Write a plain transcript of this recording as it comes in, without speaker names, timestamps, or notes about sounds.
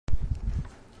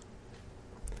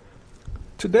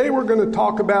Today we're going to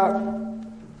talk about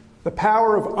the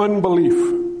power of unbelief.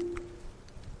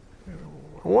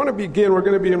 I want to begin, we're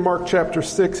going to be in Mark chapter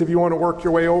 6 if you want to work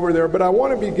your way over there, but I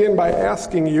want to begin by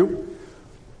asking you,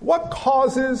 what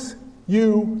causes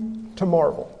you to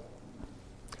marvel?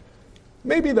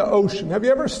 Maybe the ocean. Have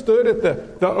you ever stood at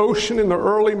the ocean in the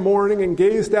early morning and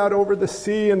gazed out over the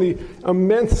sea and the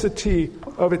immensity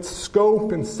of its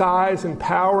scope and size and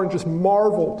power and just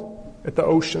marveled at the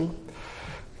ocean?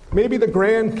 Maybe the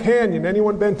Grand Canyon.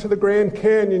 Anyone been to the Grand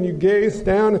Canyon? You gaze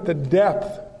down at the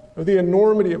depth of the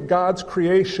enormity of God's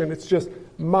creation. It's just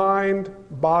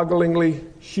mind-bogglingly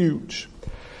huge.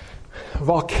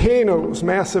 Volcanoes,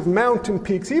 massive mountain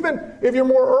peaks. Even if you're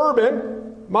more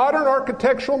urban, modern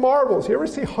architectural marvels. You ever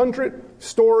see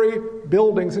 100-story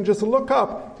buildings and just look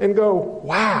up and go,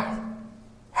 wow,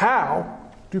 how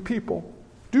do people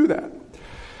do that?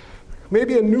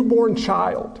 Maybe a newborn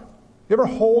child. You ever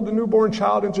hold a newborn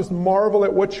child and just marvel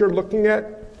at what you're looking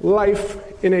at?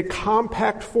 Life in a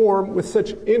compact form with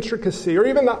such intricacy, or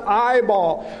even the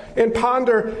eyeball, and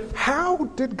ponder, how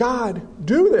did God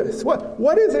do this?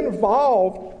 What is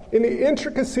involved in the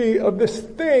intricacy of this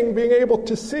thing being able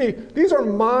to see? These are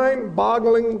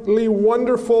mind-bogglingly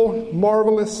wonderful,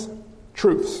 marvelous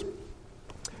truths.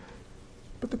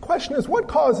 But the question is, what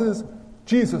causes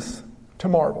Jesus to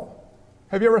marvel?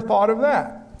 Have you ever thought of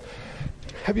that?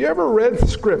 Have you ever read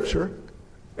Scripture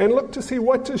and looked to see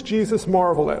what does Jesus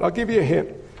marvel at? I'll give you a hint.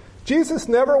 Jesus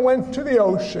never went to the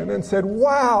ocean and said,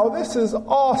 wow, this is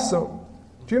awesome.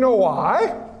 Do you know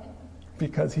why?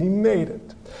 Because he made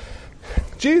it.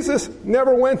 Jesus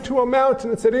never went to a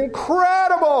mountain and said,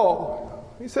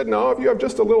 incredible. He said, no, if you have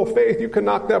just a little faith, you can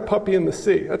knock that puppy in the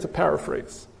sea. That's a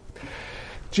paraphrase.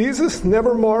 Jesus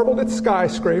never marveled at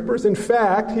skyscrapers. In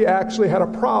fact, he actually had a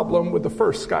problem with the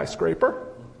first skyscraper,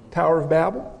 Tower of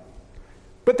Babel.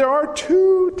 But there are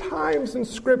 2 times in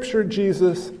Scripture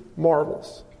Jesus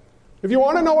marvels. If you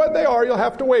want to know what they are, you'll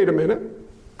have to wait a minute.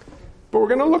 But we're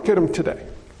going to look at them today.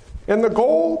 And the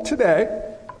goal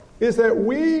today is that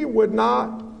we would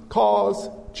not cause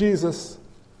Jesus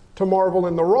to marvel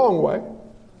in the wrong way,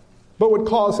 but would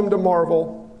cause him to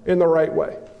marvel in the right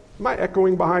way. Am I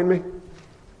echoing behind me?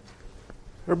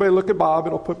 Everybody look at Bob.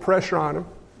 It'll put pressure on him.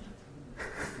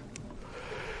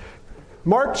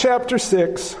 Mark chapter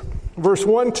 6, verse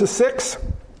 1 to 6.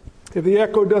 If the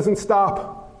echo doesn't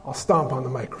stop, I'll stomp on the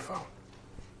microphone.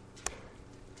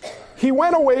 He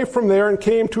went away from there and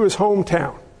came to his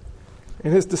hometown.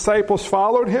 And his disciples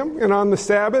followed him, and on the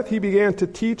Sabbath he began to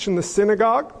teach in the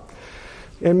synagogue.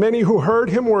 And many who heard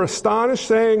him were astonished,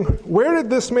 saying, where did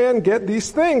this man get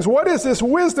these things? What is this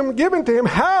wisdom given to him?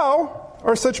 How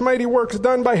are such mighty works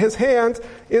done by his hands?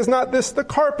 Is not this the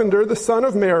carpenter, the son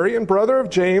of Mary, and brother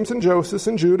of James and Joseph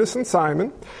and Judas and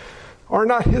Simon? Are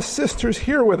not his sisters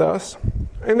here with us?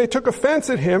 And they took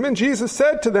offense at him, and Jesus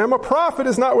said to them, a prophet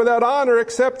is not without honor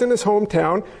except in his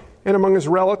hometown and among his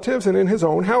relatives and in his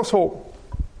own household.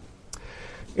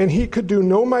 And he could do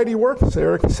no mighty works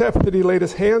there except that he laid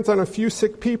his hands on a few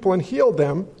sick people and healed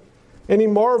them. And he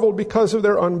marveled because of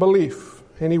their unbelief.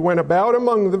 And he went about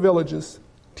among the villages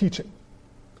teaching.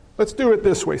 Let's do it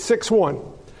this way. 6:1.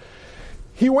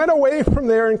 He went away from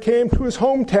there and came to his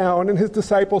hometown, and his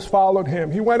disciples followed him.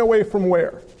 He went away from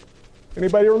where?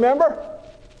 Anybody remember?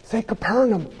 Say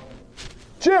Capernaum.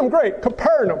 Jim, great.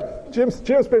 Capernaum.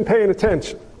 Jim's been paying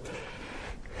attention.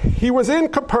 He was in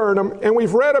Capernaum, and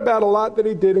we've read about a lot that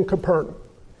he did in Capernaum.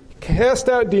 Cast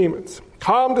out demons,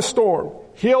 calmed a storm,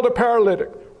 healed a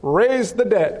paralytic, raised the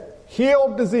dead,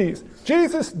 healed disease.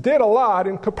 Jesus did a lot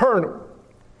in Capernaum.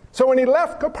 So when he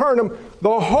left Capernaum,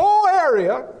 the whole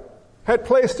area had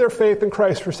placed their faith in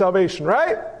Christ for salvation,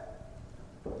 right?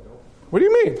 What do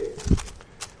you mean?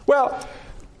 Well,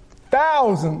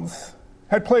 thousands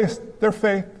had placed their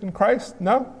faith in Christ.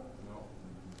 No?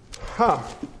 Huh.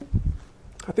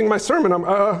 I think my sermon,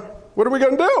 what are we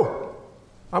going to do?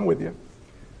 I'm with you.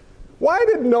 Why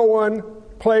did no one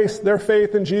place their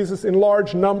faith in Jesus in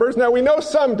large numbers? Now, we know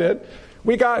some did.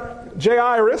 We got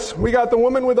Jairus. We got the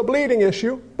woman with a bleeding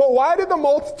issue. But why did the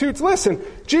multitudes listen?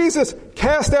 Jesus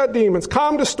cast out demons,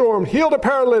 calmed a storm, healed a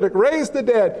paralytic, raised the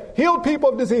dead, healed people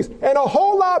of disease, and a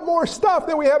whole lot more stuff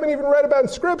that we haven't even read about in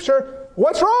Scripture.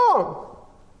 What's wrong?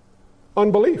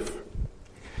 Unbelief.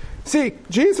 See,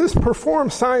 Jesus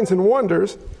performed signs and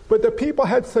wonders, but the people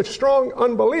had such strong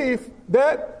unbelief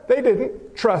that they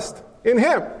didn't trust in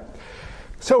him.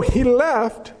 So he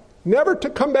left, never to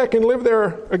come back and live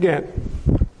there again.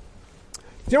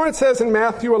 Do you know what it says in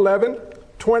Matthew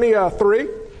 11:23?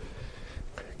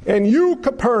 And you,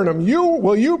 Capernaum,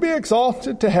 will you be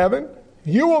exalted to heaven?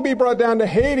 You will be brought down to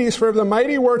Hades, for if the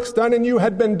mighty works done in you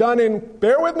had been done in,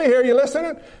 bear with me here, you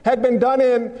listening? Had been done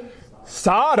in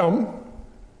Sodom,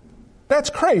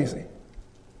 that's crazy.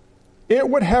 It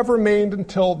would have remained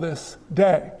until this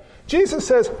day. Jesus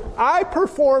says, I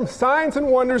perform signs and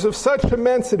wonders of such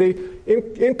immensity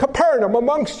in Capernaum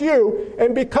amongst you,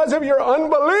 and because of your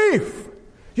unbelief,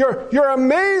 your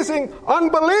amazing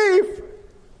unbelief,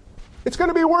 it's going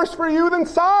to be worse for you than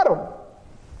Sodom.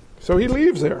 So he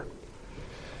leaves there.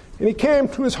 And he came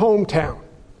to his hometown.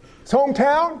 His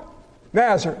hometown?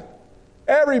 Nazareth.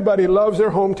 Everybody loves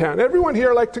their hometown. Everyone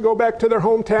here like to go back to their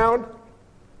hometown?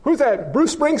 Who's that?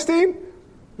 Bruce Springsteen?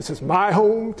 This is my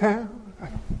hometown. I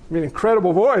mean,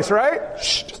 incredible voice, right?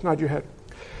 Shh, just nod your head.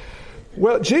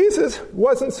 Well, Jesus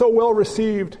wasn't so well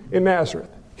received in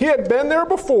Nazareth. He had been there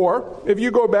before. If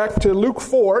you go back to Luke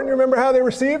 4, and you remember how they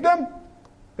received him?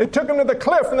 They took him to the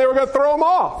cliff and they were going to throw him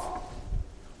off.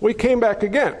 Well, he came back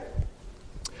again.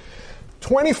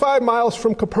 25 miles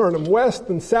from Capernaum, west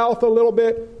and south a little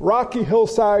bit, rocky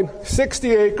hillside,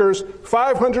 60 acres,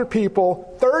 500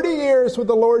 people, 30 years with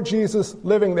the Lord Jesus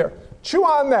living there. Chew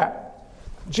on that.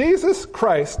 Jesus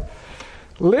Christ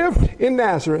lived in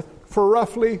Nazareth for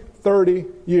roughly 30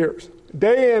 years,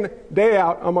 day in, day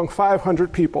out, among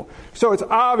 500 people. So it's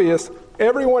obvious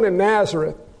everyone in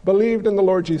Nazareth believed in the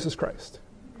Lord Jesus Christ,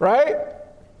 right?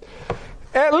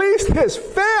 At least his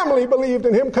family believed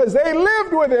in him because they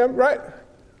lived with him, right?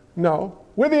 No.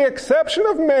 With the exception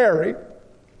of Mary,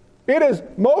 it is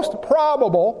most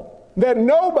probable that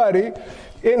nobody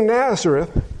in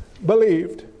Nazareth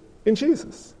believed in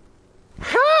Jesus.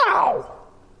 How?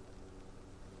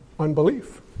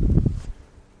 Unbelief.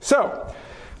 So,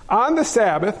 on the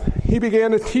Sabbath, he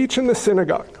began to teach in the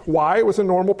synagogue. Why? It was a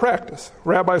normal practice.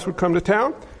 Rabbis would come to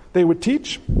town, they would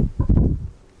teach.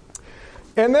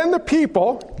 And then the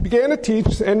people began to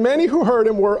teach, and many who heard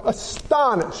him were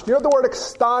astonished. You know what the word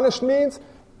astonished means?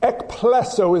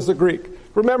 Ekplesso is the Greek.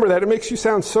 Remember that. It makes you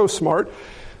sound so smart.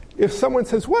 If someone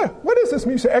says, what does this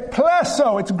mean? You say,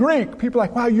 ekplesso, it's Greek. People are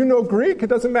like, wow, you know Greek? It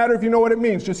doesn't matter if you know what it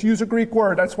means. Just use a Greek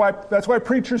word. That's why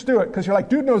preachers do it. Because you're like,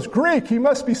 dude knows Greek. He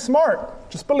must be smart.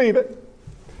 Just believe it.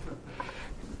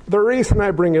 The reason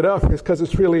I bring it up is because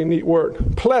it's really a neat word.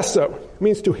 Plesso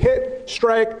means to hit,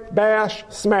 strike, bash,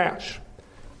 smash.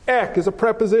 Ek is a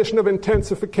preposition of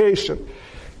intensification.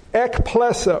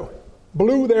 Ekplesso,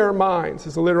 blew their minds,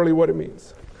 is literally what it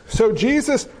means. So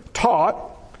Jesus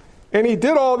taught, and he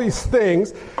did all these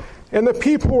things, and the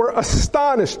people were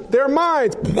astonished. Their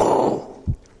minds,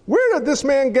 where did this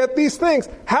man get these things?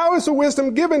 How is the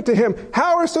wisdom given to him?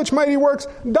 How are such mighty works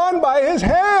done by his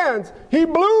hands? He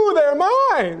blew their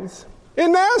minds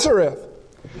in Nazareth.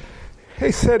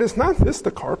 He said, is not this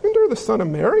the carpenter, the son of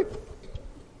Mary?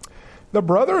 The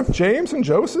brother of James and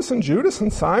Joseph and Judas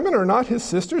and Simon, are not his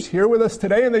sisters here with us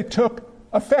today? And they took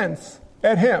offense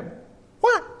at him.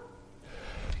 What?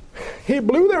 He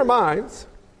blew their minds,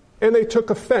 and they took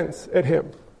offense at him.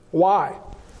 Why?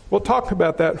 We'll talk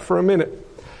about that for a minute.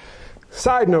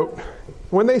 Side note,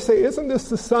 when they say, isn't this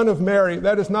the son of Mary,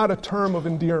 that is not a term of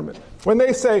endearment. When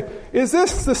they say, is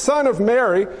this the son of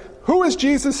Mary, who is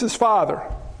Jesus' father?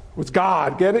 It was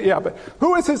God, get it? Yeah, but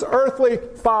who is his earthly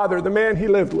father, the man he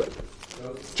lived with?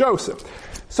 Joseph.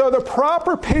 So the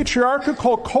proper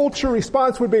patriarchal culture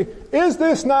response would be, is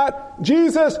this not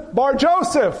Jesus bar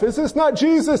Joseph? Is this not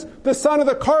Jesus, the son of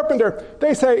the carpenter?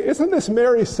 They say, isn't this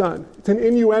Mary's son? It's an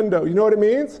innuendo. You know what it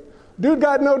means? Dude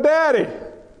got no daddy.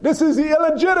 This is the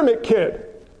illegitimate kid.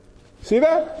 See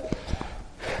that?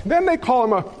 Then they call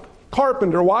him a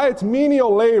carpenter. Why? It's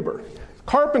menial labor.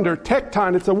 Carpenter,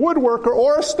 tekton, it's a woodworker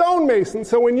or a stonemason.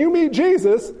 So when you meet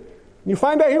Jesus, you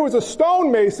find out he was a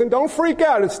stonemason, don't freak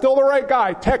out. It's still the right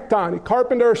guy. Tekton,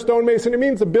 carpenter or stonemason, it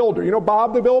means a builder. You know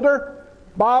Bob the builder?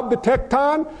 Bob the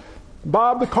tekton?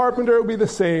 Bob the carpenter, it would be the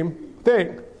same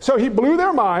thing. So he blew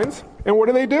their minds, and what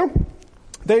do?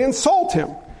 They insult him.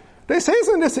 They say,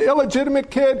 isn't this an illegitimate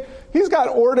kid? He's got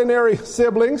ordinary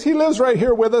siblings. He lives right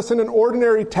here with us in an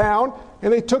ordinary town,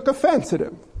 and they took offense at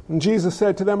him. And Jesus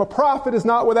said to them, a prophet is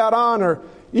not without honor,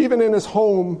 even in his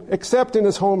home, except in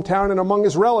his hometown and among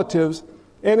his relatives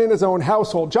and in his own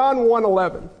household. John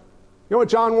 1:11. You know what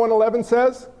John 1:11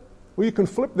 says? Well, you can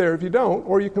flip there if you don't,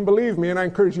 or you can believe me, and I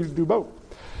encourage you to do both.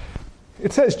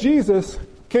 It says Jesus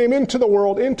came into the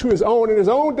world, into his own, and his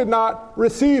own did not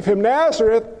receive him.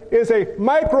 Nazareth is a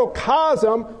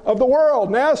microcosm of the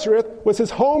world. Nazareth was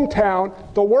his hometown.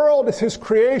 The world is his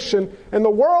creation, and the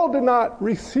world did not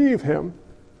receive him,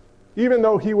 even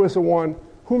though he was the one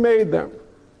who made them.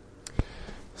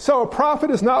 So a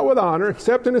prophet is not with honor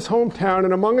except in his hometown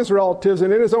and among his relatives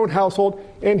and in his own household,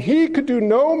 and he could do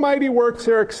no mighty works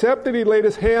there except that he laid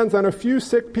his hands on a few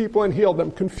sick people and healed them.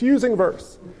 Confusing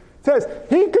verse. It says,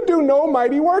 he could do no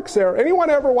mighty works there. Anyone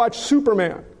ever watch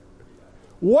Superman?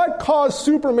 What caused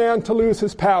Superman to lose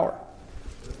his power?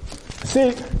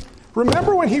 See,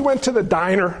 remember when he went to the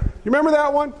diner? You remember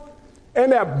that one?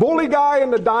 And that bully guy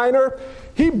in the diner,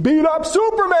 he beat up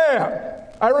Superman.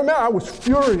 I remember, I was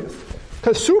furious.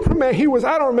 Because Superman,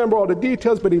 I don't remember all the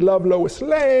details, but he loved Lois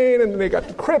Lane, and then they got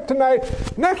the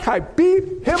kryptonite. And that guy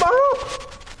beat him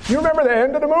up. You remember the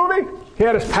end of the movie? He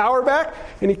had his power back,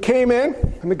 and he came in,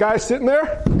 and the guy's sitting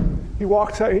there. He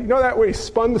walks out. You know that way he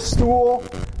spun the stool?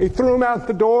 He threw him out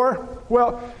the door?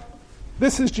 Well,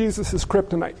 this is Jesus'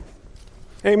 kryptonite.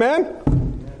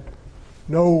 Amen?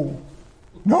 No.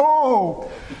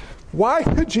 Why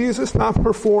could Jesus not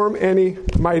perform any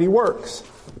mighty works?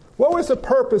 What was the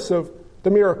purpose of the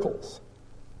miracles?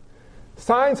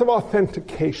 Signs of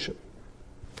authentication.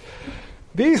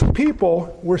 These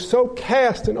people were so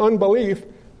cast in unbelief,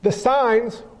 the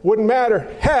signs wouldn't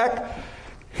matter. Heck,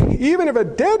 even if a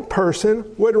dead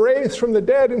person would raise from the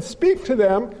dead and speak to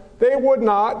them, they would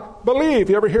not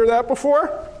believe. You ever hear that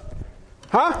before?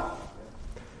 Huh?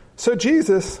 So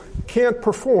Jesus can't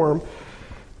perform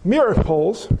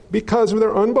miracles because of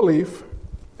their unbelief,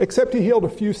 except he healed a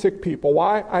few sick people.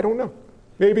 Why? I don't know.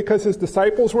 Maybe because his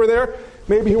disciples were there.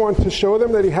 Maybe he wanted to show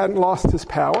them that he hadn't lost his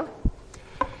power.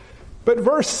 But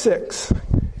verse 6,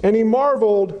 and he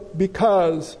marveled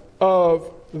because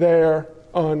of their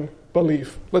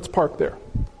unbelief. Let's park there.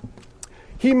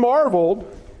 He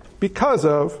marveled because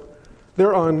of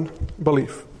their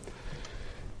unbelief.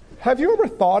 Have you ever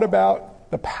thought about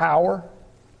the power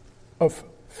of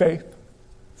faith?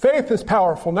 Faith is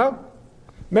powerful, no?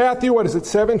 Matthew,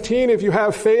 17? If you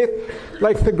have faith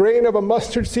like the grain of a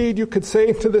mustard seed, you could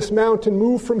say to this mountain,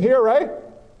 move from here, right?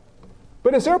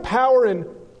 But is there power in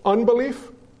unbelief?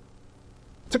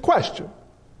 It's a question.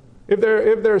 If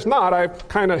there's not, I've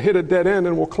kind of hit a dead end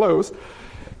and we'll close.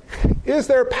 Is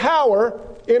there power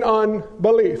in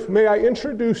unbelief? May I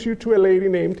introduce you to a lady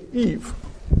named Eve?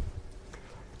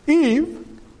 Eve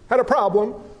had a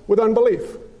problem with unbelief.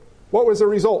 What was the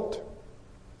result?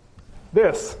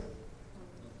 This.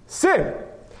 Sin.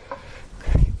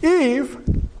 Eve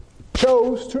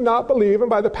chose to not believe, and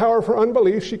by the power of her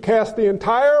unbelief, she cast the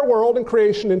entire world and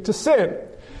creation into sin.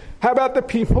 How about the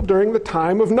people during the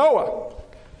time of Noah?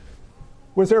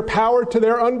 Was there power to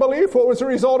their unbelief? What was the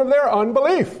result of their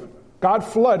unbelief? God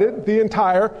flooded the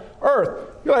entire earth.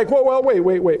 You're like, well, wait.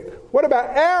 What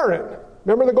about Aaron?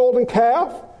 Remember the golden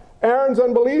calf? Aaron's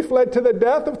unbelief led to the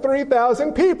death of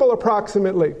 3,000 people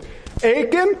approximately.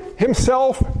 Achan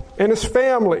himself and his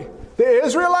family. The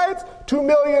Israelites, 2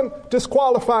 million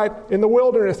disqualified in the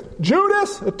wilderness.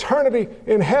 Judas, eternity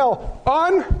in hell.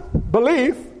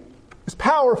 Unbelief is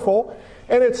powerful,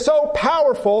 and it's so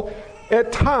powerful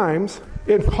at times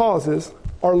it causes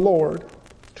our Lord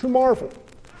to marvel.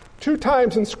 2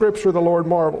 times in Scripture the Lord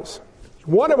marvels.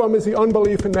 One of them is the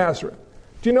unbelief in Nazareth.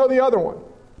 Do you know the other one?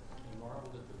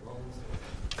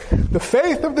 The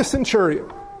faith of the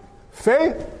centurion.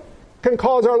 Faith can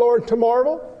cause our Lord to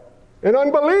marvel, and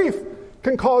unbelief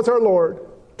can cause our Lord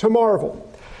to marvel.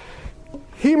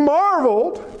 He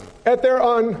marveled at their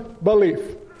unbelief.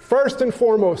 First and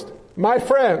foremost, my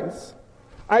friends,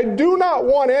 I do not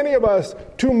want any of us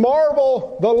to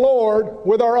marvel the Lord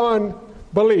with our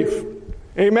unbelief.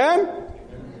 Amen?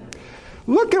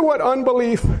 Look at what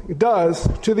unbelief does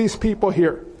to these people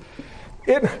here.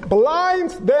 It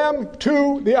blinds them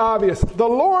to the obvious. The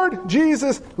Lord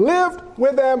Jesus lived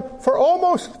with them for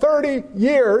almost 30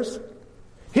 years.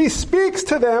 He speaks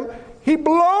to them. He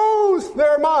blows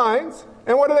their minds.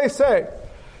 And what do they say?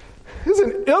 This is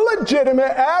an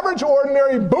illegitimate, average,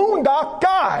 ordinary boondock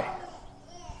guy.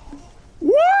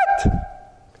 What?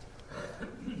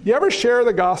 You ever share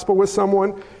the gospel with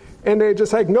someone and they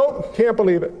just like, nope, can't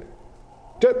believe it.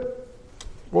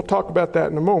 We'll talk about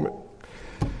that in a moment.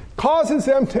 Causes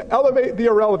them to elevate the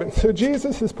irrelevant. So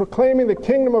Jesus is proclaiming the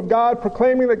kingdom of God,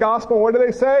 proclaiming the gospel. And what do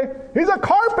they say? He's a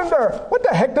carpenter. What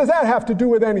the heck does that have to do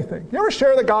with anything? You ever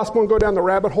share the gospel and go down the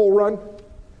rabbit hole run?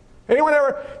 Anyone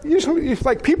ever? Usually, it's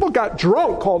like people got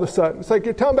drunk all of a sudden. It's like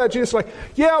you're telling about Jesus, like,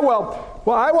 yeah, well,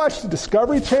 I watched the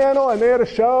Discovery Channel and they had a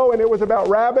show and it was about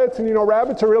rabbits, and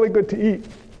rabbits are really good to eat.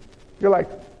 You're like,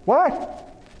 what?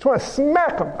 I just want to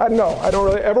smack them. I don't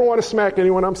really ever want to smack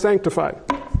anyone. I'm sanctified.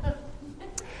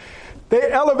 They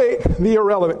elevate the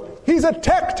irrelevant. He's a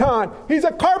tecton. He's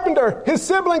a carpenter. His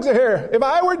siblings are here. If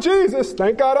I were Jesus,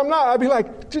 thank God I'm not, I'd be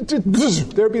like,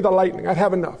 there'd be the lightning. I'd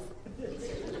have enough.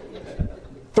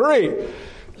 3,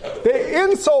 They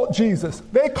insult Jesus.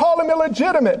 They call him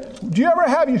illegitimate. Do you ever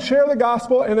have you share the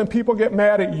gospel and then people get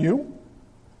mad at you?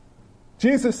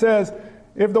 Jesus says,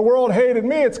 if the world hated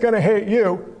me, it's going to hate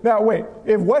you. Now wait,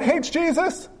 if what hates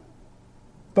Jesus?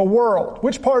 The world.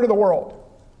 Which part of the world?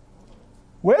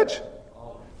 Which?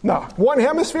 No. One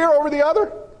hemisphere over the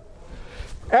other?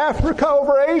 Africa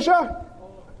over Asia?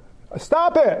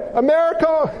 Stop it.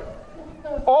 America?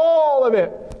 All of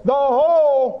it. The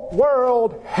whole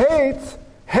world hates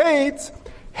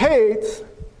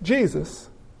Jesus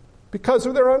because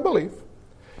of their unbelief.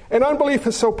 And unbelief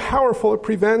is so powerful it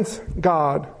prevents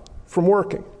God from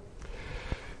working.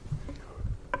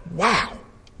 Wow.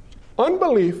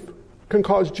 Unbelief can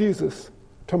cause Jesus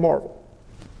to marvel.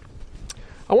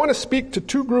 I want to speak to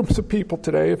two groups of people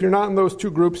today. If you're not in those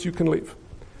two groups, you can leave.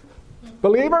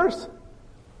 Believers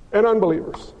and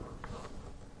unbelievers.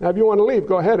 Now, if you want to leave,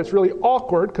 go ahead. It's really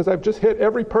awkward because I've just hit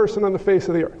every person on the face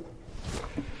of the earth.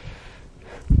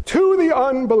 To the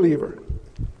unbeliever,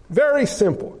 very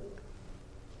simple.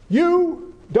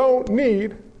 You don't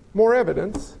need more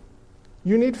evidence.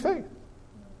 You need faith.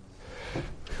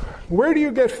 Where do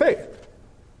you get faith?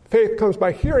 Faith comes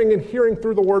by hearing, and hearing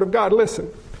through the Word of God. Listen,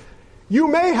 you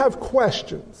may have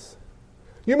questions.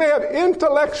 You may have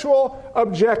intellectual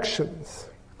objections.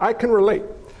 I can relate.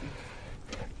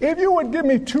 If you would give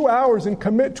me 2 hours and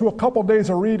commit to a couple days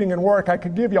of reading and work, I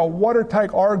could give you a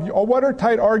watertight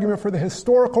argument for the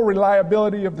historical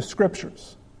reliability of the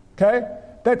Scriptures. Okay?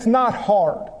 That's not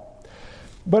hard.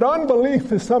 But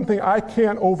unbelief is something I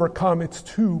can't overcome. It's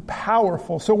too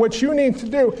powerful. So what you need to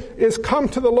do is come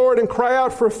to the Lord and cry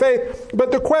out for faith.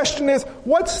 But the question is,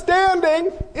 what's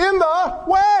standing in the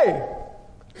way?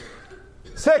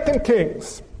 2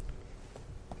 Kings.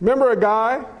 Remember a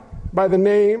guy by the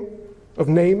name of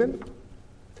Naaman?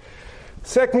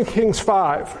 2 Kings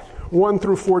 5, 1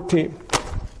 through 14.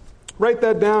 Write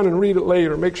that down and read it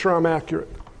later. Make sure I'm accurate.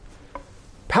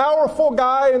 Powerful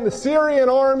guy in the Syrian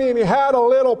army, and he had a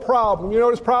little problem. You know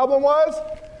what his problem was?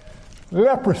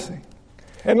 Leprosy.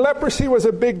 And leprosy was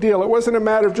a big deal. It wasn't a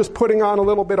matter of just putting on a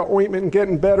little bit of ointment and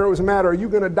getting better. It was a matter, are you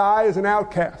going to die as an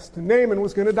outcast? And Naaman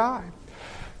was going to die.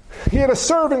 He had a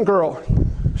servant girl.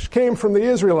 She came from the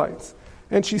Israelites.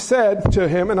 And she said to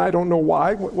him, and I don't know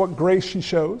why, what grace she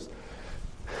shows,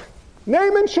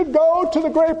 Naaman should go to the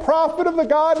great prophet of the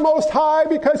God Most High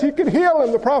because he could heal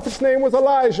him. The prophet's name was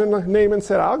Elijah. And Naaman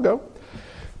said, I'll go.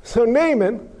 So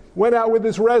Naaman went out with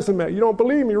his resume. You don't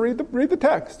believe me? Read the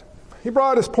text. He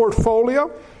brought his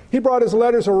portfolio. He brought his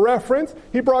letters of reference.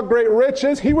 He brought great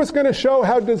riches. He was going to show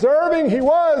how deserving he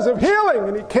was of healing.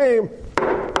 And he came.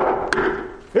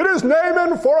 It is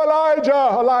Naaman for Elijah.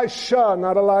 Elisha,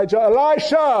 not Elijah.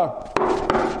 Elisha.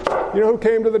 You know who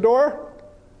came to the door?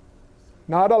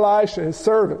 Not Elisha, his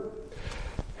servant.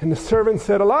 And the servant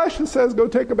said, Elisha says, go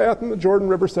take a bath in the Jordan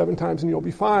River 7 times and you'll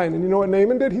be fine. And you know what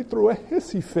Naaman did? He threw a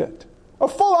hissy fit. A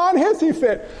full-on hissy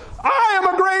fit. I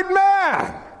am a great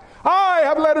man. I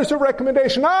have letters of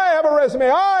recommendation. I have a resume.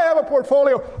 I have a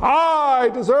portfolio. I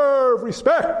deserve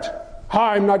respect.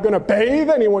 I'm not going to bathe.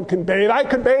 Anyone can bathe. I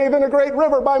could bathe in a great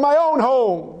river by my own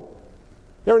home.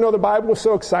 You ever know the Bible was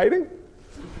so exciting?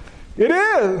 It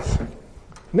is.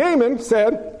 Naaman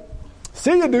said,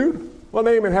 see you, dude. Well,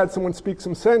 Naaman had someone speak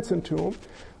some sense into him.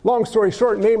 Long story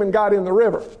short, Naaman got in the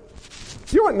river.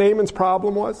 You know what Naaman's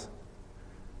problem was?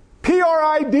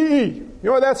 P-R-I-D-E. You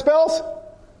know what that spells?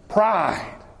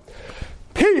 Pride.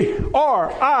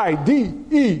 P-R-I-D-E.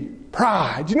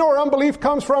 Pride. Do you know where unbelief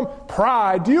comes from?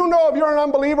 Pride. Do you know if you're an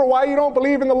unbeliever why you don't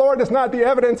believe in the Lord? It's not the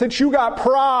evidence. It's you got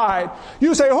pride.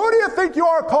 You say, who do you think you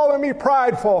are calling me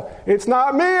prideful? It's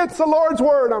not me. It's the Lord's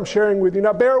word I'm sharing with you.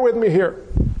 Now bear with me here.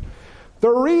 The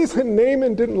reason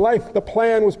Naaman didn't like the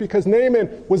plan was because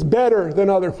Naaman was better than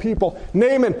other people.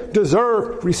 Naaman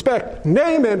deserved respect.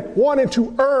 Naaman wanted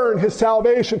to earn his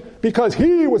salvation because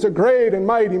he was a great and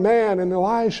mighty man. And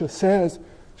Elisha says,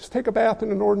 just take a bath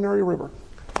in an ordinary river.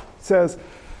 Says,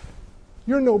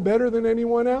 you're no better than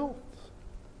anyone else.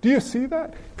 Do you see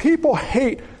that? People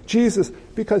hate Jesus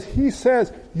because he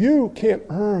says you can't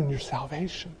earn your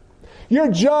salvation. You're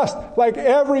just like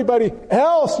everybody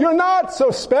else. You're not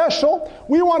so special.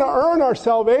 We want to earn our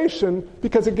salvation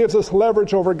because it gives us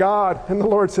leverage over God. And the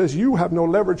Lord says, you have no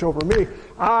leverage over me.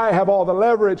 I have all the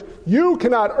leverage. You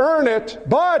cannot earn it,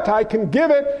 but I can give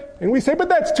it. And we say, but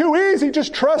that's too easy.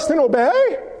 Just trust and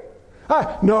obey.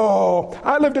 No,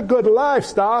 I lived a good life.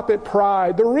 Stop it,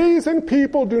 pride. The reason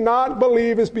people do not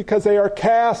believe is because they are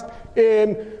cast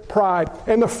in pride.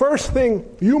 And the first thing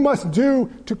you must do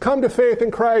to come to faith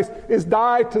in Christ is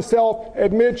die to self,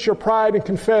 admit your pride, and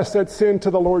confess that sin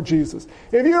to the Lord Jesus.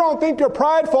 If you don't think you're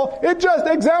prideful, it just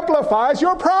exemplifies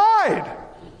your pride.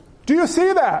 Do you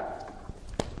see that?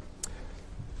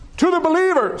 To the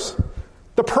believers,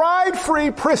 the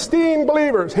pride-free, pristine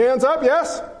believers. Hands up,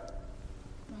 yes?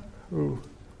 Ooh.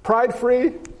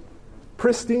 Pride-free,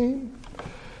 pristine.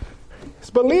 As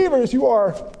believers, you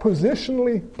are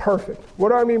positionally perfect. What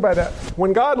do I mean by that?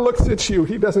 When God looks at you,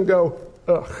 he doesn't go,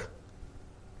 ugh.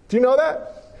 Do you know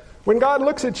that? When God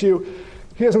looks at you,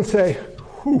 he doesn't say,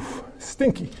 whew,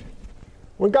 stinky.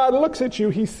 When God looks at you,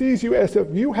 he sees you as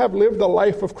if you have lived the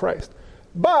life of Christ.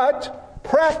 But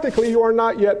practically, you are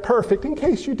not yet perfect, in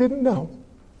case you didn't know.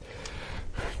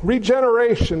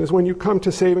 Regeneration is when you come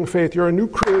to saving faith. You're a new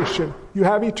creation. You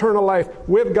have eternal life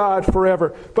with God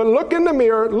forever. But look in the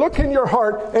mirror, look in your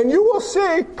heart, and you will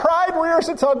see pride rears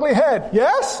its ugly head.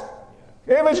 Yes?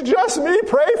 If it's just me,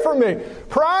 pray for me.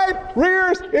 Pride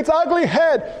rears its ugly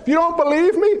head. If you don't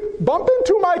believe me, bump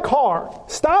into my car.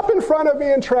 Stop in front of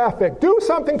me in traffic. Do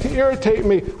something to irritate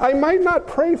me. I might not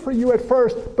pray for you at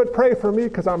first, but pray for me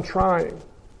because I'm trying.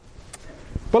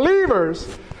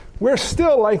 Believers, we're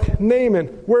still like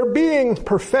Naaman. We're being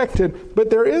perfected, but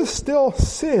there is still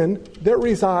sin that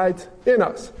resides in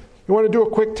us. You want to do a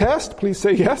quick test? Please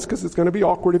say yes, because it's going to be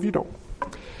awkward if you don't.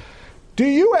 Do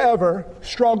you ever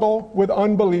struggle with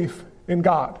unbelief in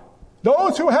God?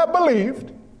 Those who have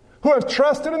believed, who have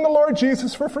trusted in the Lord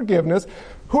Jesus for forgiveness,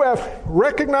 who have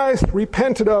recognized,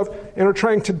 repented of, and are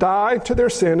trying to die to their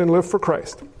sin and live for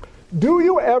Christ. Do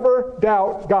you ever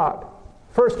doubt God?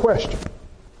 First question. Do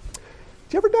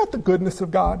you ever doubt the goodness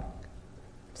of God?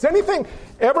 Does anything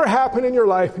ever happen in your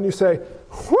life and you say,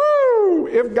 whoo,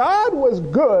 if God was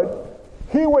good,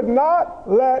 he would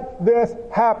not let this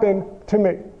happen to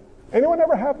me? Anyone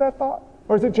ever have that thought?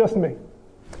 Or is it just me?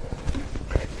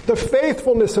 The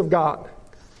faithfulness of God.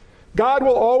 God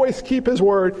will always keep his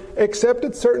word, except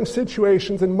in certain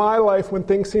situations in my life when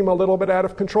things seem a little bit out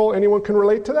of control. Anyone can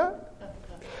relate to that?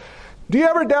 Do you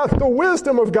ever doubt the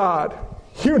wisdom of God?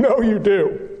 You know you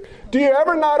do. Do you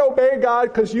ever not obey God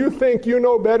because you think you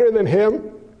know better than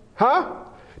him? Huh?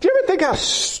 Do you ever think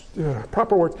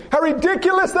how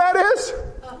ridiculous that is?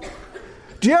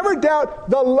 Do you ever doubt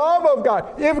the love of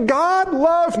God? If God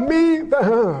loved me,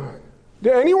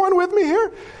 anyone with me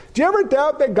here? Do you ever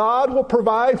doubt that God will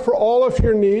provide for all of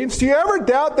your needs? Do you ever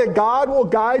doubt that God will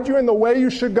guide you in the way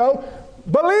you should go?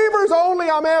 Believers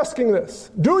only, I'm asking this.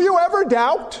 Do you ever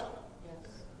doubt?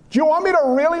 Do you want me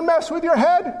to really mess with your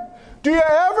head? Do you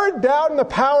ever doubt in the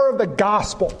power of the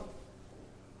gospel?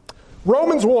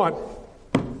 Romans 1.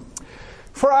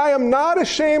 For I am not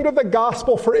ashamed of the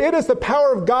gospel, for it is the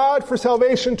power of God for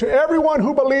salvation to everyone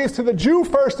who believes, to the Jew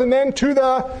first and then to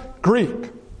the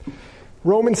Greek.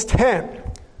 Romans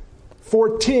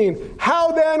 10:14.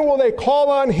 How then will they call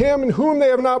on him in whom they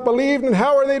have not believed? And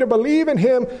how are they to believe in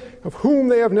him of whom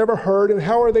they have never heard? And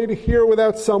how are they to hear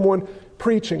without someone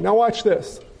preaching? Now watch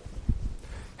this.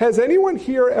 Has anyone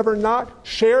here ever not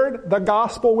shared the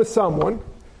gospel with someone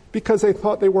because they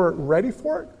thought they weren't ready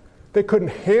for it? They couldn't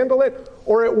handle it,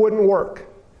 or it wouldn't work?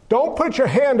 Don't put your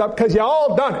hand up because you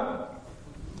all done it.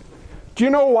 Do you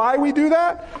know why we do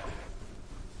that?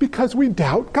 Because we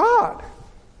doubt God.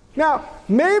 Now,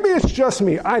 maybe it's just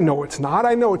me. I know it's not.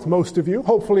 I know it's most of you,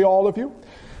 hopefully all of you.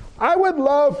 I would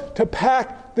love to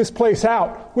pack this place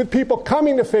out with people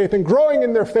coming to faith and growing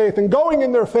in their faith and going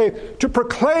in their faith to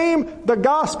proclaim the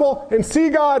gospel and see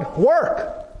God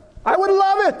work. I would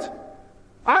love it.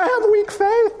 I have weak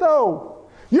faith, though.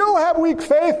 You have weak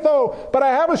faith, though, but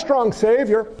I have a strong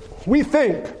Savior. We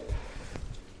think.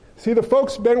 See, the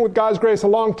folks who've been with God's grace a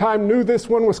long time knew this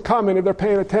one was coming if they're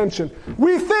paying attention.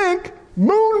 We think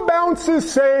moon bounces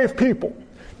save people.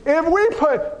 If we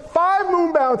put 5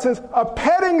 moon bounces, a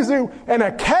petting zoo, and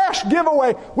a cash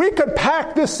giveaway, we could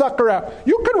pack this sucker out.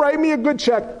 You could write me a good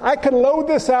check. I could load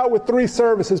this out with 3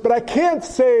 services, but I can't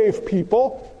save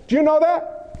people. Do you know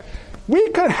that? We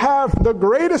could have the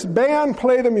greatest band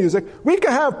play the music. We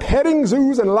could have petting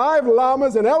zoos and live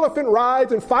llamas and elephant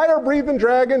rides and fire-breathing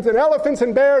dragons and elephants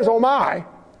and bears, oh my.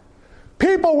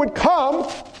 People would come,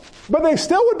 but they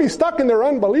still would be stuck in their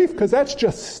unbelief because that's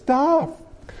just stuff.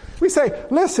 We say,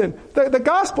 listen, the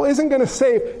gospel isn't going to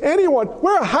save anyone.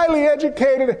 We're a highly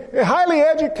educated,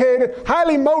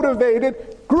 highly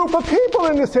motivated group of people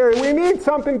in this area. We need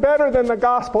something better than the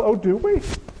gospel. Oh, do we?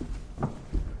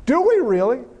 Do we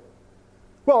really?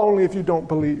 Well, only if you don't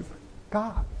believe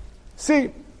God.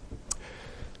 See,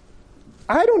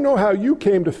 I don't know how you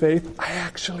came to faith. I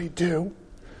actually do.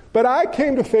 But I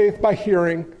came to faith by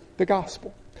hearing the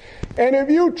gospel. And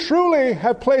if you truly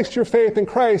have placed your faith in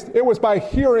Christ, it was by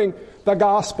hearing the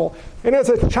gospel. And as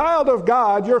a child of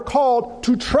God, you're called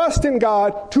to trust in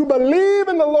God, to believe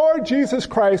in the Lord Jesus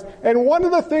Christ. And one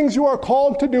of the things you are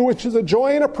called to do, which is a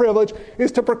joy and a privilege,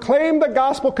 is to proclaim the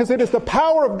gospel, because it is the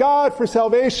power of God for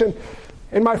salvation.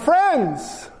 And my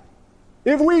friends,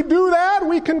 if we do that,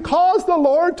 we can cause the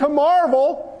Lord to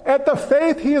marvel at the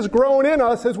faith He has grown in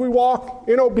us as we walk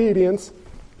in obedience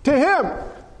to Him.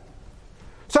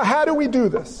 So how do we do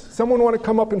this? Someone want to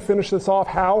come up and finish this off?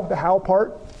 How? The how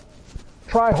part?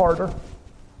 Try harder.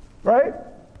 Right?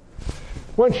 I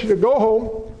want you to go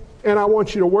home, and I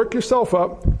want you to work yourself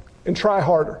up and try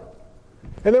harder.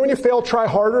 And then when you fail, try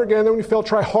harder again. Then when you fail,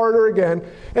 try harder again.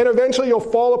 And eventually you'll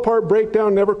fall apart, break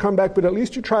down, never come back. But at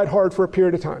least you tried hard for a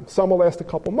period of time. Some will last a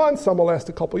couple months. Some will last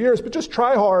a couple years. But just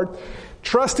try hard.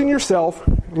 Trust in yourself.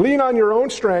 Lean on your own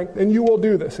strength. And you will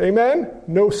do this. Amen?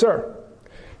 No, sir.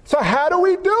 So how do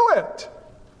we do it?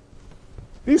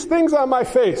 These things on my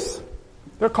face,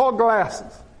 they're called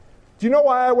glasses. Do you know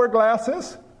why I wear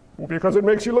glasses? Well, because it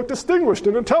makes you look distinguished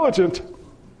and intelligent.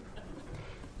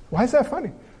 Why is that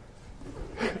funny?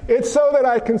 It's so that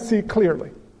I can see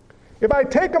clearly. If I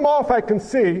take them off, I can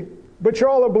see, but you're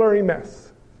all a blurry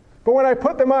mess. But when I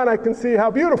put them on, I can see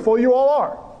how beautiful you all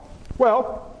are.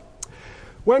 Well,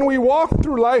 when we walk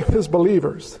through life as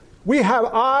believers, we have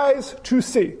eyes to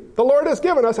see. The Lord has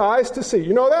given us eyes to see.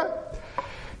 You know that?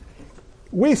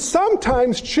 We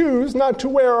sometimes choose not to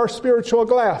wear our spiritual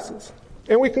glasses.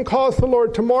 And we can cause the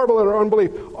Lord to marvel at our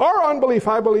unbelief. Our unbelief,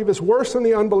 I believe, is worse than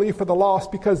the unbelief of the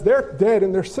lost, because they're dead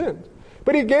in their sin.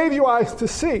 But He gave you eyes to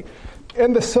see.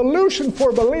 And the solution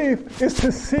for belief is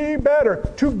to see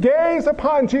better, to gaze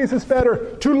upon Jesus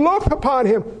better, to look upon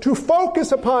Him, to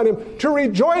focus upon Him, to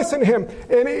rejoice in Him,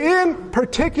 and in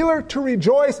particular to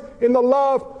rejoice in the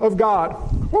love of God.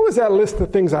 What was that list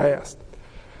of things I asked?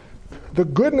 The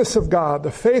goodness of God,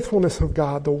 the faithfulness of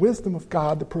God, the wisdom of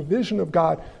God, the provision of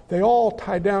God, they all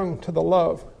tie down to the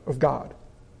love of God.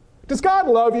 Does God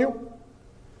love you?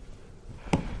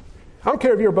 I don't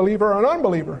care if you're a believer or an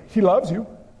unbeliever. He loves you.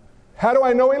 How do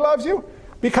I know He loves you?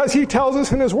 Because He tells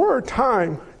us in His Word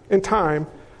time and time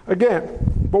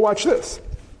again. But watch this.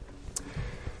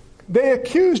 They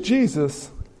accused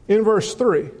Jesus in verse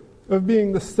 3 of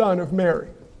being the son of Mary,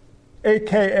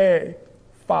 a.k.a.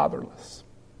 fatherless.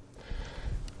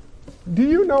 Do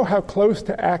you know how close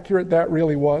to accurate that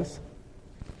really was?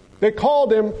 They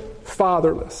called Him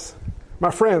fatherless.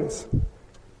 My friends,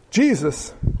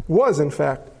 Jesus was in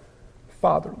fact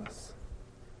fatherless.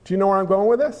 Do you know where I'm going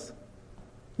with this?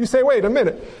 You say, wait a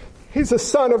minute, He's the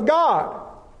Son of God.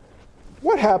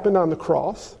 What happened on the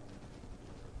cross?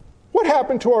 What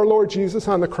happened to our Lord Jesus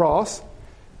on the cross?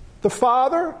 The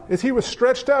Father, as He was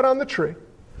stretched out on the tree,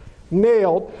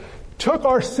 nailed, took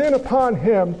our sin upon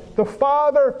Him. The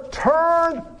Father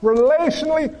turned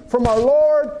relationally from our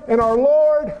Lord, and our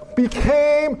Lord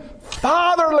became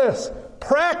fatherless.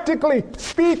 Practically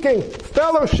speaking,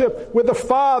 fellowship with the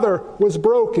Father was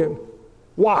broken.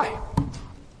 Why?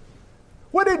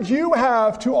 What did you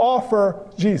have to offer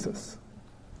Jesus?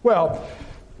 Well,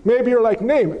 maybe you're like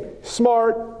Naaman,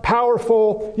 smart,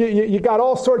 powerful, you got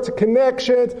all sorts of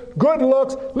connections, good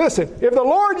looks. Listen, if the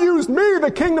Lord used me,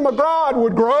 the kingdom of God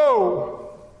would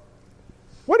grow.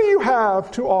 What do you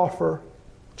have to offer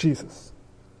Jesus?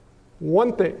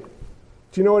 One thing.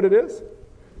 Do you know what it is?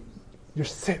 Your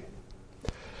sin.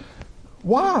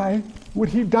 Why would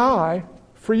He die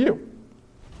for you?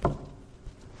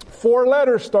 4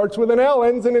 letters, starts with an L,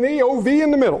 ends in an E, O-V in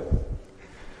the middle.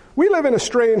 We live in a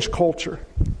strange culture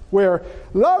where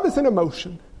love is an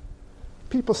emotion.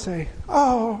 People say,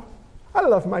 oh, I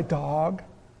love my dog.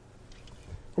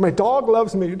 Or my dog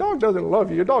loves me. Your dog doesn't love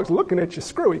you. Your dog's looking at you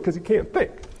screwy because he can't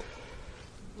think.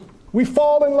 We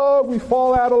fall in love. We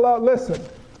fall out of love. Listen,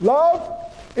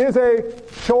 love is a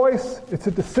choice. It's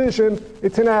a decision.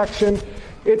 It's an action.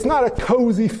 It's not a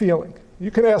cozy feeling.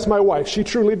 You can ask my wife. She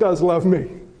truly does love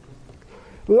me.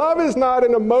 Love is not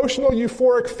an emotional,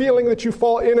 euphoric feeling that you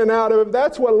fall in and out of. If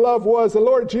that's what love was, the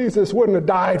Lord Jesus wouldn't have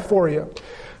died for you.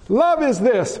 Love is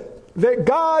this, that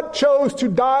God chose to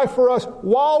die for us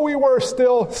while we were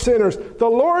still sinners. The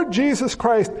Lord Jesus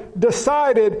Christ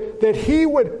decided that He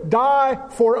would die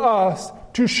for us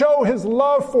to show His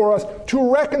love for us,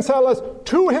 to reconcile us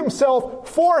to Himself,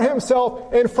 for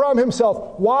Himself, and from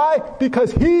Himself. Why?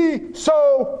 Because He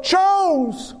so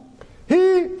chose.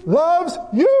 He loves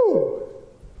you.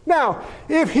 Now,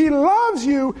 if He loves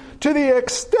you to the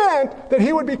extent that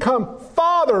He would become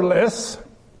fatherless,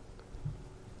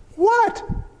 what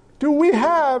do we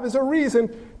have as a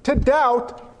reason to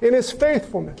doubt in His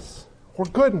faithfulness, or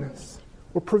goodness,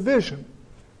 or provision,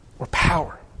 or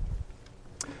power?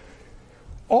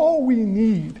 All we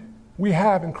need we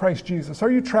have in Christ Jesus. Are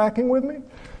you tracking with me?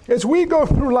 As we go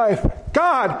through life,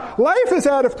 God, life is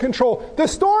out of control. The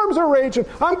storms are raging.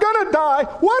 I'm going to die.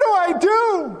 What do I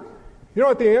do? You know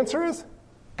what the answer is?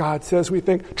 God says we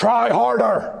think, try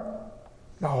harder.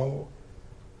 No.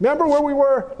 Remember where we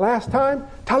were last time?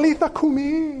 Talitha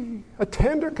kumi, a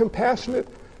tender, compassionate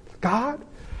God.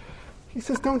 He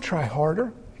says, don't try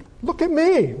harder. Look at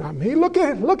me, not me. Look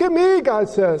at me, God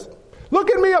says. Look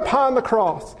at me upon the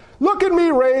cross. Look at me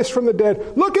raised from the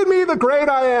dead. Look at me, the great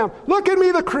I am. Look at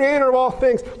me, the creator of all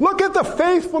things. Look at the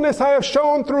faithfulness I have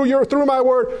shown through my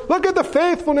word. Look at the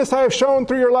faithfulness I have shown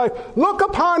through your life. Look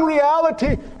upon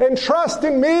reality and trust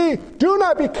in me. Do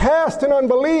not be cast in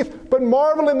unbelief, but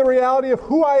marvel in the reality of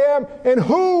who I am and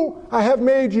who I have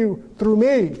made you through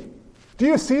me. Do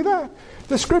you see that?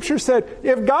 The scripture said,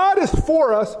 if God is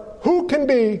for us, who can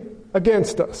be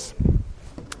against us?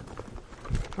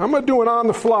 I'm going to do an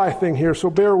on-the-fly thing here, so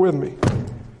bear with me.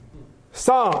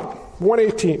 Psalm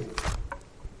 118.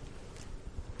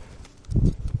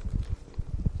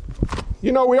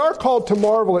 You know, we are called to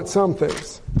marvel at some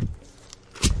things.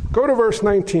 Go to verse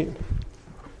 19.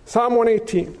 Psalm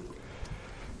 118.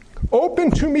 Open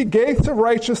to me gates of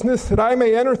righteousness, that I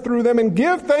may enter through them, and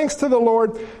give thanks to the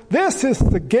Lord. This is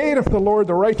the gate of the Lord,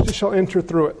 the righteous shall enter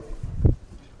through it.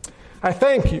 I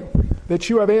thank you that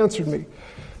you have answered me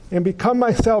and become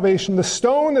my salvation. The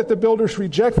stone that the builders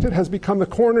rejected has become the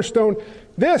cornerstone.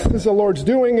 This is the Lord's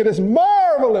doing. It is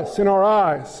marvelous in our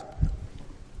eyes.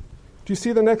 Do you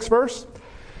see the next verse?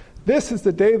 This is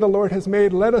the day the Lord has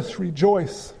made. Let us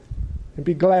rejoice and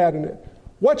be glad in it.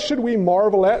 What should we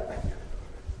marvel at?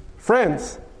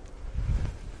 Friends,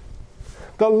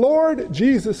 the Lord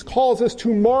Jesus calls us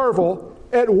to marvel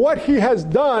at what he has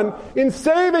done in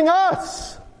saving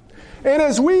us. And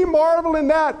as we marvel in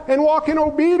that and walk in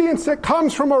obedience that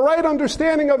comes from a right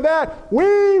understanding of that,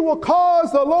 we will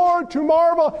cause the Lord to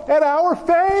marvel at our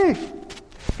faith.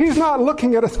 He's not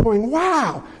looking at us going,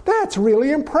 wow, that's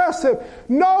really impressive.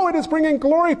 No, it is bringing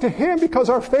glory to him because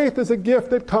our faith is a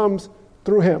gift that comes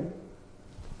through him.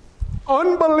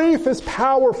 Unbelief is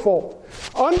powerful.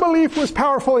 Unbelief was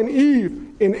powerful in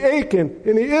Eve, in Achan,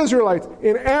 in the Israelites,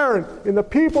 in Aaron, in the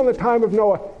people in the time of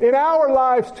Noah, in our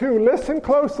lives too. Listen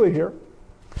closely here.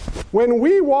 When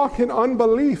we walk in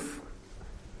unbelief,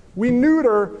 we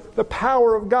neuter the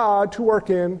power of God to work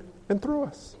in and through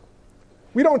us.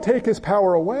 We don't take his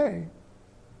power away.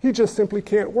 He just simply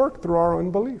can't work through our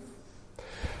unbelief.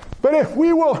 But if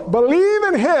we will believe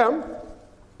in him,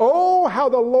 oh, how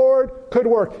the Lord could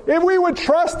work. If we would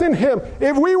trust in him,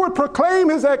 if we would proclaim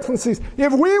his excellencies,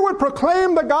 if we would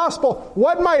proclaim the gospel,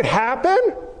 what might happen?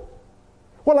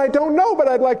 Well, I don't know, but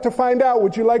I'd like to find out.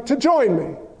 Would you like to join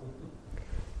me?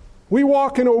 We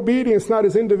walk in obedience, not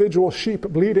as individual sheep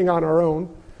bleating on our own.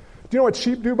 Do you know what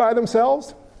sheep do by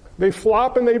themselves? They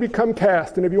flop and they become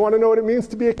cast. And if you want to know what it means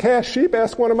to be a cast sheep,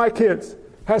 ask one of my kids. It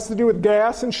has to do with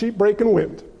gas and sheep breaking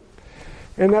wind.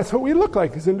 And that's what we look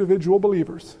like as individual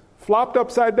believers. Flopped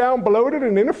upside down, bloated,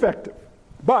 and ineffective.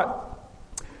 But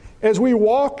as we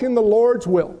walk in the Lord's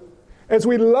will, as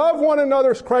we love one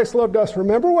another as Christ loved us,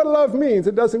 remember what love means.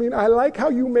 It doesn't mean, I like how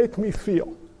you make me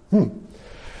feel.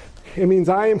 It means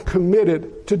I am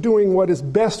committed to doing what is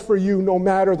best for you no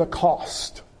matter the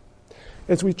cost.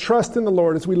 As we trust in the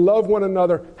Lord, as we love one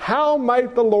another, how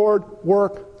might the Lord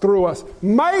work through us?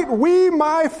 Might we,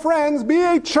 my friends, be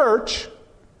a church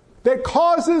that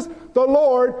causes the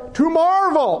Lord to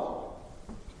marvel?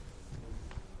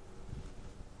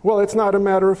 Well, it's not a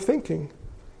matter of thinking.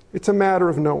 It's a matter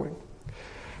of knowing.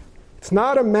 It's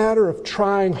not a matter of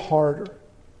trying harder.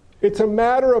 It's a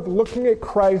matter of looking at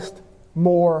Christ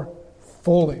more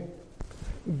fully.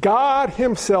 God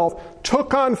himself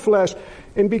took on flesh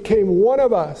and became one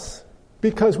of us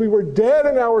because we were dead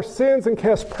in our sins and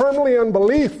cast permanently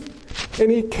unbelief.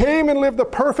 And he came and lived the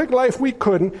perfect life we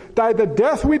couldn't, died the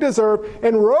death we deserved,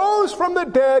 and rose from the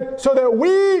dead so that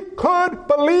we could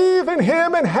believe in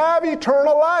him and have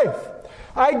eternal life.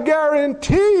 I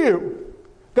guarantee you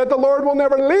that the Lord will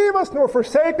never leave us nor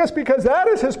forsake us because that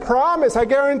is his promise. I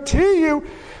guarantee you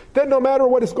that no matter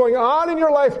what is going on in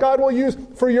your life, God will use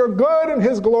for your good and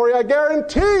his glory. I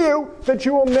guarantee you that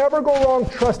you will never go wrong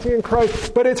trusting in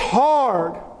Christ. But it's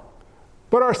hard.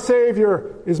 But our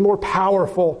Savior is more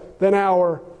powerful than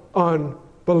our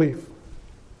unbelief.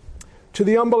 To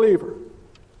the unbeliever,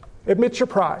 admit your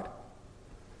pride.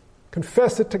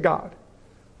 Confess it to God.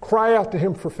 Cry out to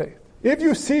him for faith. If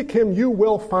you seek him, you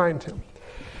will find him.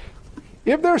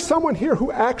 If there's someone here who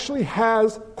actually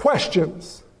has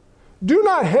questions, do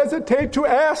not hesitate to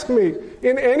ask me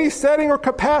in any setting or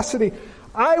capacity.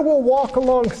 I will walk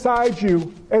alongside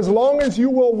you as long as you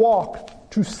will walk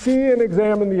to see and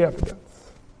examine the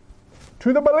evidence.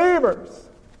 To the believers,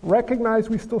 recognize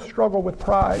we still struggle with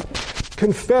pride.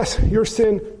 Confess your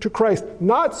sin to Christ,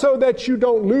 not so that you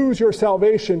don't lose your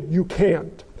salvation, you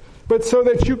can't, but so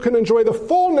that you can enjoy the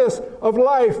fullness of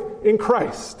life in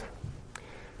Christ.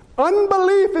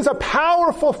 Unbelief is a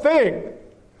powerful thing,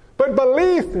 but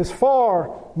belief is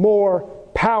far more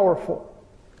powerful.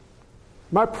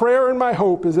 My prayer and my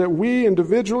hope is that we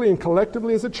individually and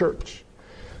collectively as a church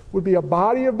would be a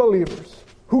body of believers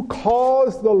who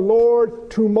cause the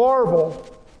Lord to marvel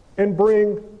and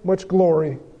bring much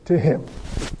glory to Him.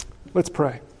 Let's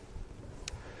pray.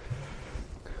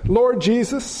 Lord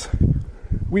Jesus,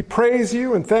 we praise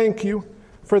you and thank you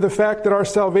for the fact that our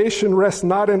salvation rests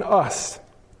not in us,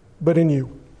 but in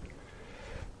you.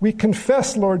 We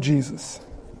confess, Lord Jesus,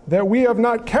 that we have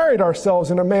not carried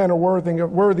ourselves in a manner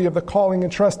worthy of the calling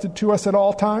entrusted to us at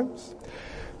all times.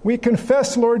 We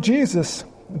confess, Lord Jesus,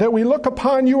 that we look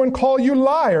upon you and call you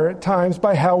liar at times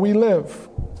by how we live.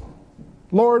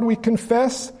 Lord, we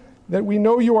confess that we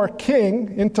know you are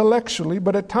king intellectually,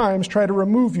 but at times try to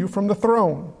remove you from the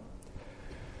throne.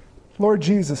 Lord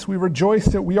Jesus, we rejoice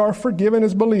that we are forgiven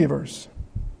as believers,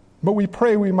 but we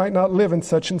pray we might not live in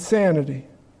such insanity.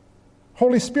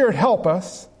 Holy Spirit, help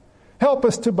us. Help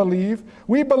us to believe.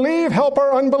 We believe, help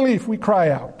our unbelief, we cry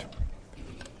out.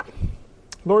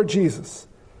 Lord Jesus,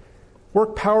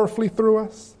 work powerfully through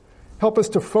us. Help us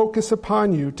to focus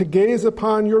upon you, to gaze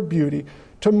upon your beauty,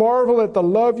 to marvel at the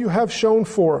love you have shown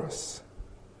for us.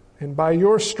 And by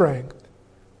your strength,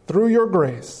 through your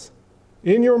grace,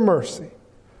 in your mercy,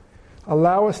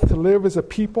 allow us to live as a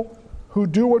people who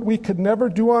do what we could never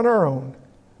do on our own,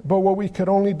 but what we could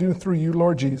only do through you,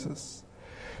 Lord Jesus.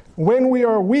 When we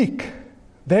are weak,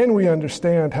 then we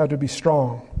understand how to be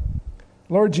strong.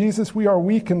 Lord Jesus, we are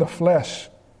weak in the flesh.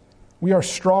 We are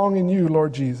strong in you,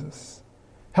 Lord Jesus.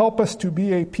 Help us to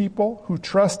be a people who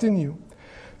trust in you.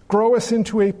 Grow us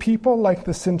into a people like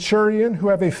the centurion who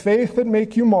have a faith that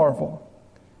make you marvel.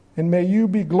 And may you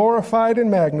be glorified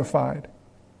and magnified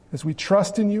as we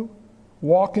trust in you,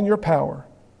 walk in your power,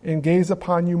 and gaze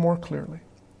upon you more clearly.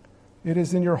 It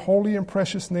is in your holy and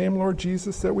precious name, Lord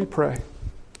Jesus, that we pray.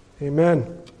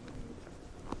 Amen.